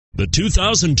The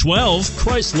 2012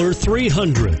 Chrysler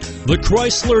 300. The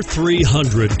Chrysler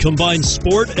 300 combines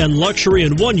sport and luxury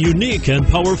in one unique and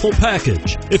powerful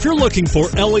package. If you're looking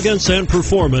for elegance and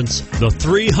performance, the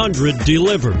 300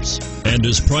 delivers and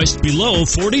is priced below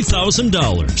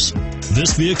 $40,000.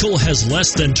 This vehicle has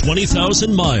less than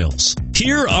 20,000 miles.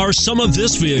 Here are some of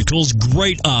this vehicle's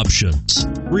great options: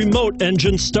 remote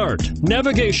engine start,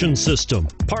 navigation system,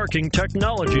 parking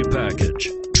technology package,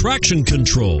 traction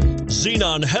control,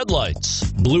 xenon headlights,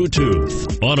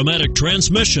 Bluetooth, automatic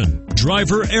transmission,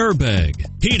 driver airbag,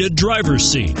 heated driver's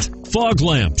seat, fog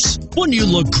lamps. Wouldn't you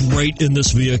look great in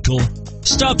this vehicle?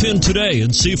 Stop in today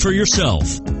and see for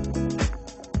yourself.